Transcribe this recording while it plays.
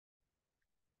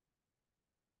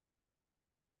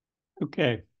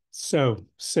Okay, so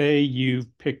say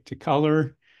you've picked a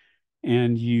color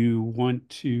and you want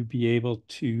to be able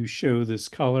to show this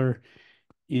color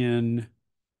in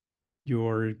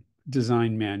your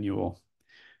design manual.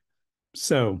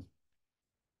 So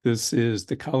this is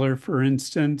the color, for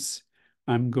instance.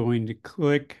 I'm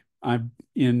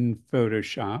in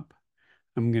Photoshop.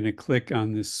 I'm going to click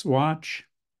on this swatch.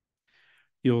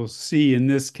 You'll see in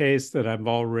this case that I've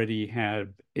already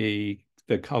had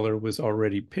the color was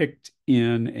already picked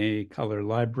in a color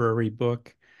library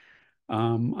book.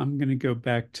 I'm going to go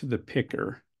back to the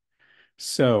picker.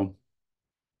 So,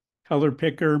 color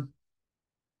picker,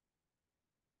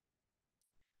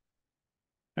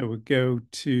 I would go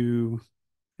to,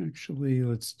 actually,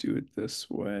 let's do it this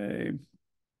way.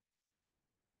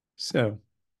 So,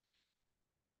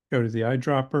 go to the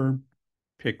eyedropper,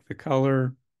 pick the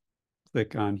color,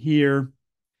 click on here.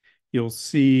 You'll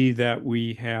see that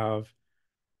we have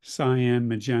cyan,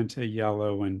 magenta,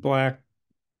 yellow, and black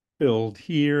build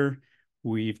here.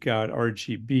 We've got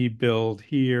RGB build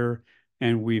here,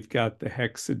 and we've got the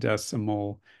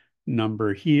hexadecimal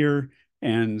number here.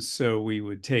 And so we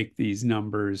would take these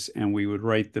numbers and we would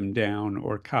write them down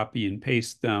or copy and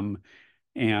paste them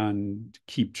and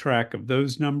keep track of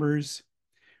those numbers.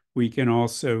 We can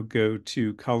also go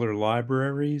to color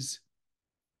libraries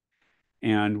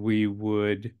and we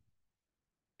would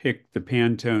pick the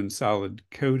Pantone solid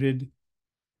coated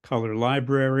color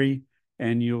library,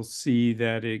 and you'll see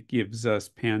that it gives us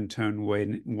Pantone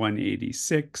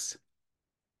 186.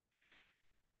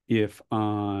 If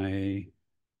I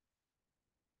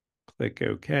click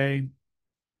OK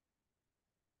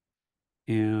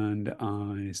and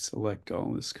I select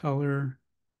all this color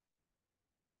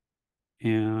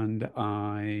and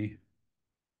I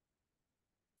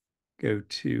go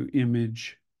to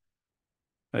image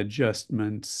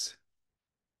adjustments,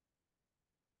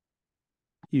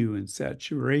 hue and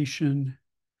saturation,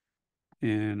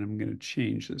 and I'm going to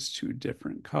change this to a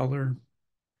different color.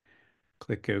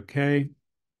 Click OK.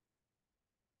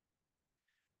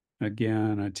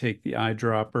 Again, I take the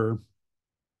eyedropper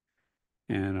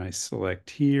and I select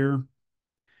here.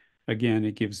 Again,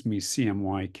 it gives me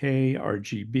CMYK,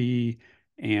 RGB,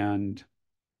 and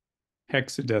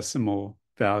hexadecimal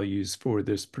values for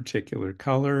this particular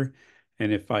color.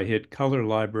 And if I hit color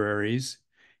libraries,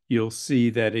 you'll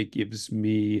see that it gives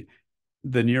me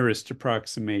the nearest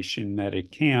approximation that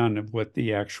it can of what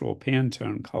the actual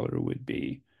Pantone color would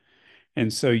be.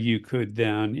 And so you could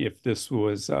then, if this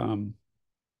was,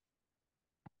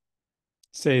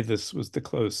 say this was the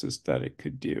closest that it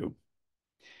could do,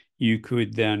 you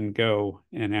could then go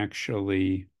and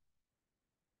actually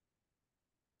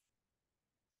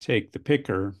take the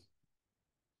picker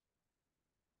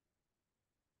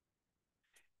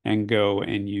and go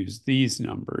and use these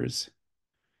numbers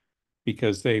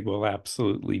because they will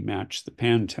absolutely match the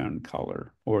Pantone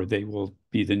color, or they will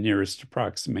be the nearest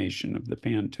approximation of the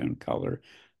Pantone color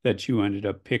that you ended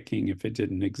up picking if it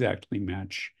didn't exactly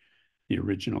match the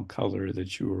original color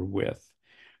that you were with.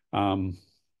 Um,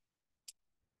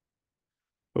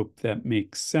 Hope that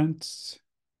makes sense.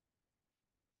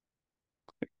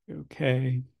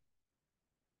 Okay.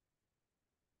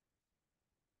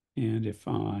 And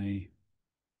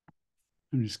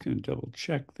I'm just going to double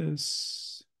check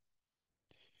this.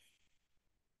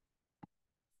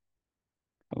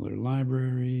 Color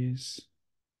libraries.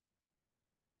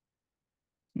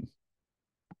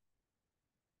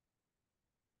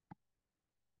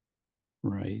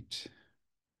 Right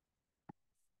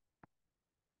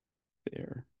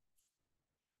there.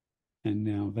 And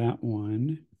now that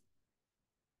one,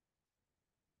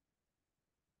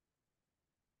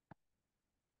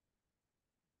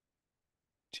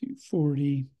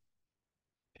 240,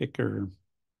 picker,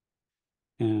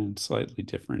 and slightly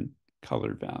different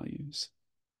color values.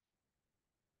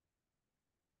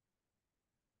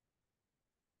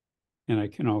 And I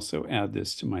can also add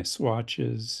this to my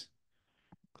swatches.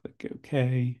 Click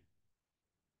OK.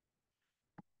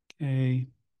 Okay.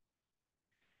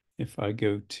 If I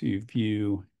go to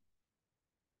view,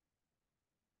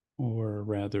 or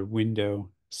rather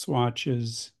window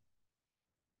swatches,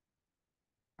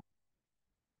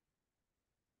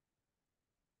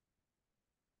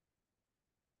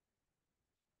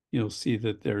 you'll see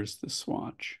that there's the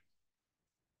swatch.